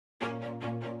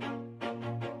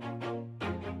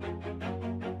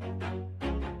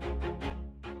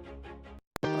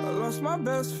lost my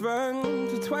best friend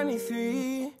to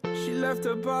 23. She left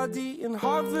her body and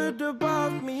hovered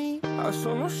above me. I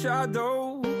saw no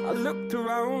shadow, I looked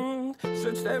around,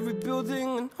 searched every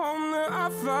building and home that I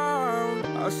found.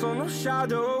 I saw no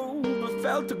shadow, but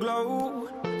felt the glow.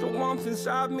 The warmth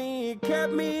inside me, it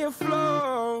kept me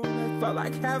afloat. It felt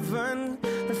like heaven,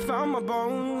 it found my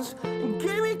bones and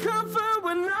gave me comfort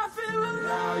when I feel alone.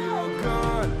 Now you're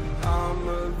gone, I'm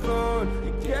alone.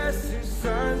 I guess it's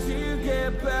time to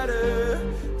get better.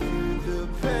 Through the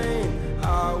pain,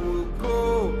 I will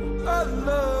go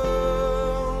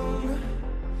alone.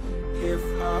 If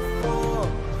I fall,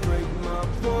 break my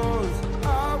bones,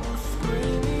 I will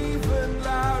scream even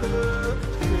louder.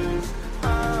 'Cause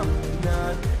I'm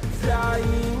not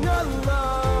dying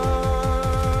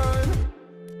alone.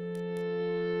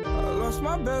 I lost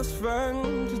my best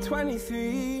friend to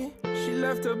 23. She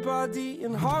left her body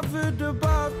and hovered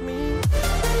above me.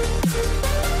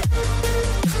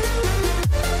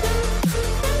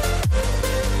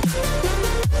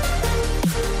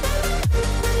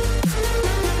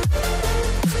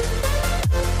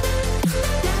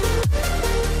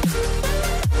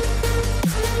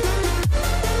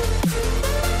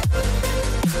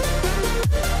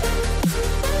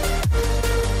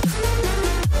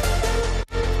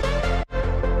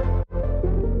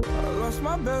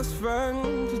 My best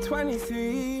friend to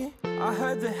 23. I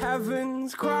heard the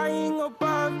heavens crying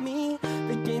above me.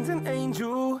 They gained an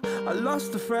angel, I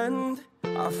lost a friend.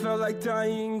 I felt like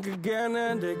dying again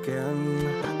and again.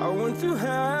 I went through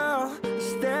hell,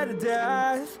 stared at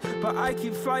death, but I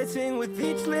keep fighting with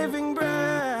each living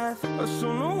breath. I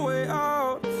saw no way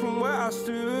out from where I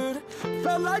stood.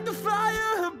 Felt like the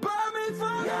fire had burned me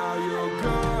through. Now you're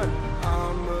gone,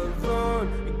 I'm alone.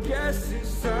 I guess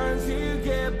it's time to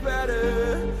get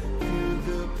better. Through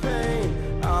the pain,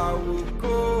 I will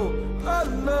go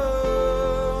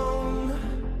alone.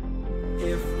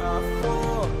 If I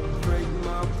fall, break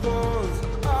my bones,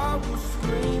 I will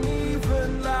scream even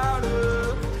louder.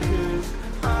 'Cause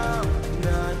I'm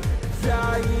not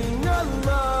dying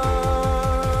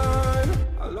alone.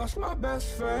 I lost my best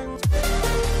friend.